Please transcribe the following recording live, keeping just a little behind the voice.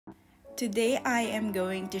Today I am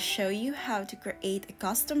going to show you how to create a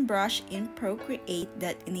custom brush in Procreate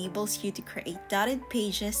that enables you to create dotted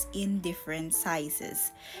pages in different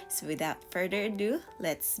sizes. So without further ado,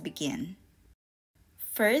 let's begin.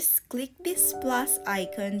 First, click this plus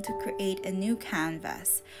icon to create a new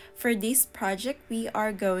canvas. For this project, we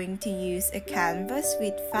are going to use a canvas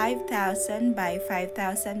with 5000 by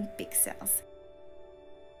 5000 pixels.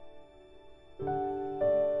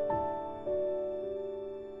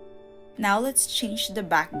 Now let's change the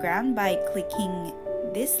background by clicking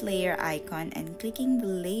this layer icon and clicking the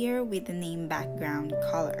layer with the name background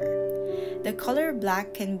color. The color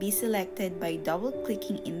black can be selected by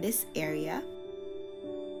double-clicking in this area.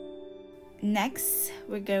 Next,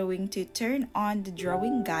 we're going to turn on the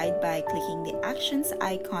drawing guide by clicking the actions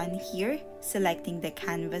icon here, selecting the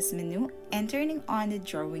canvas menu, and turning on the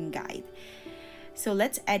drawing guide. So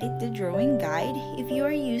let's edit the drawing guide. If you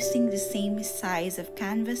are using the same size of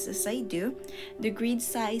canvas as I do, the grid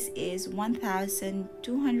size is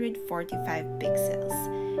 1245 pixels.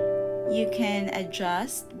 You can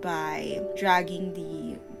adjust by dragging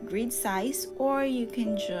the grid size, or you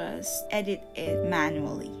can just edit it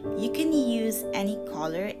manually. You can use any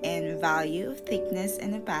color and value of thickness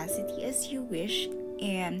and opacity as you wish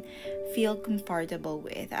and feel comfortable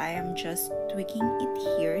with. I am just tweaking it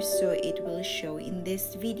here so it will show in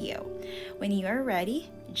this video. When you are ready,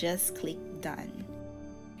 just click done.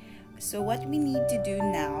 So what we need to do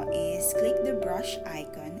now is click the brush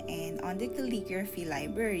icon and on the calligraphy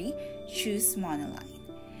library, choose monoline.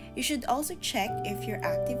 You should also check if your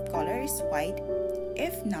active color is white.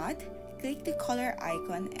 If not, click the color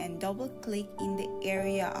icon and double click in the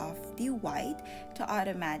area of the white to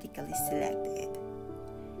automatically select it.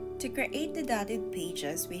 To create the dotted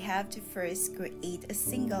pages, we have to first create a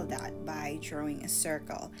single dot by drawing a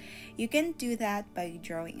circle. You can do that by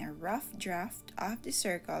drawing a rough draft of the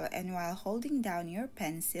circle, and while holding down your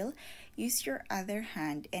pencil, use your other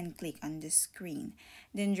hand and click on the screen.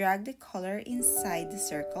 Then drag the color inside the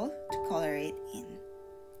circle to color it in.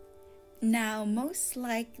 Now, most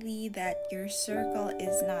likely that your circle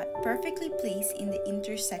is not perfectly placed in the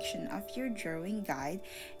intersection of your drawing guide,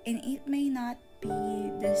 and it may not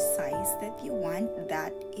be the size that you want.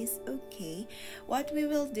 That is okay. What we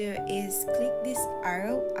will do is click this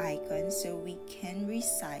arrow icon so we can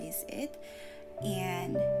resize it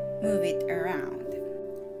and move it around.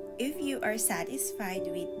 If you are satisfied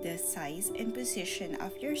with the size and position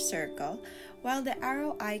of your circle, while the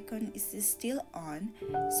arrow icon is still on,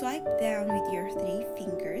 swipe down with your 3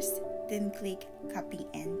 fingers, then click copy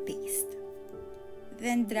and paste.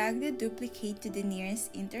 Then drag the duplicate to the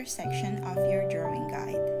nearest intersection of your drawing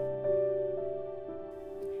guide.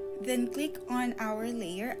 Then click on our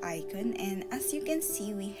layer icon, and as you can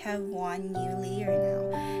see, we have one new layer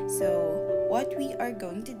now. So what we are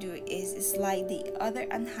going to do is slide the other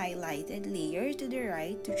unhighlighted layer to the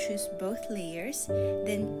right to choose both layers,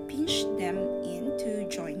 then pinch them in to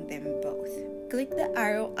join them both. Click the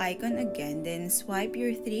arrow icon again, then swipe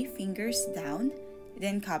your 3 fingers down,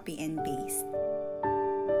 then copy and paste.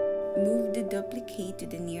 Move the duplicate to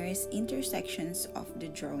the nearest intersections of the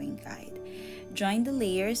drawing guide. Join the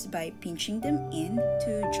layers by pinching them in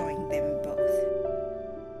to join them both.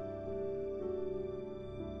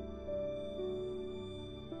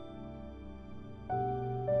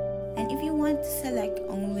 And if you want to select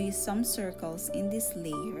only some circles in this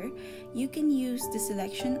layer, you can use the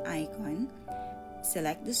selection icon,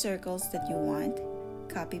 select the circles that you want,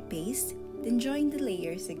 copy paste, then join the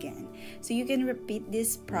layers again. So you can repeat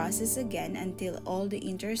this process again until all the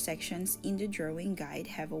intersections in the drawing guide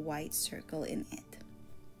have a white circle in it.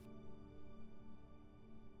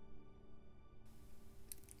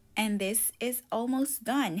 And this is almost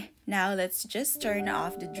done. Now let's just turn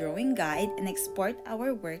off the drawing guide and export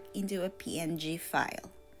our work into a PNG file.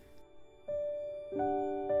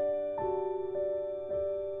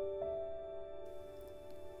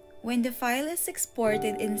 When the file is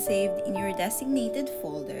exported and saved in your designated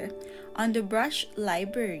folder, on the brush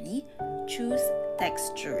library, choose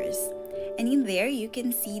textures. And in there, you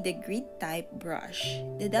can see the grid type brush.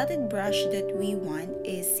 The dotted brush that we want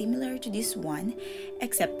is similar to this one,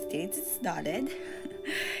 except that it's dotted.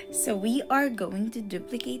 So we are going to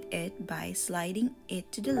duplicate it by sliding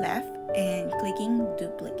it to the left and clicking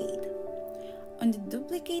duplicate. On the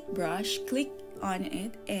duplicate brush, click on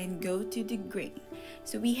it and go to the grain.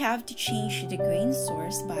 So we have to change the grain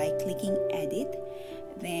source by clicking edit,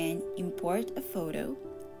 then import a photo,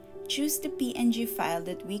 choose the PNG file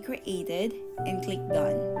that we created and click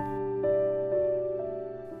done.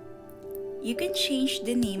 You can change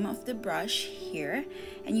the name of the brush here,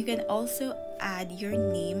 and you can also add your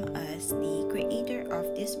name as the creator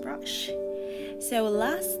of this brush. So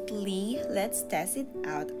lastly, let's test it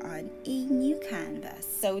out on a new canvas.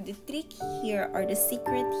 So the trick here, or the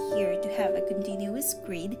secret here to have a continuous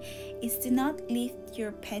grid, is to not lift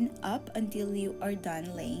your pen up until you are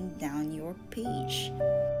done laying down your page.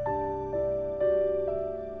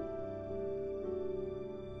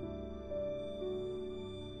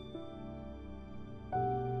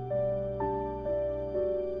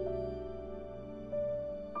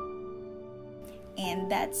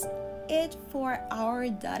 And that's it for our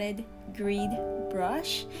dotted grid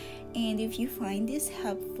brush. And if you find this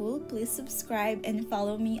helpful, please subscribe and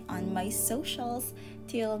follow me on my socials.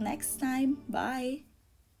 Till next time, bye.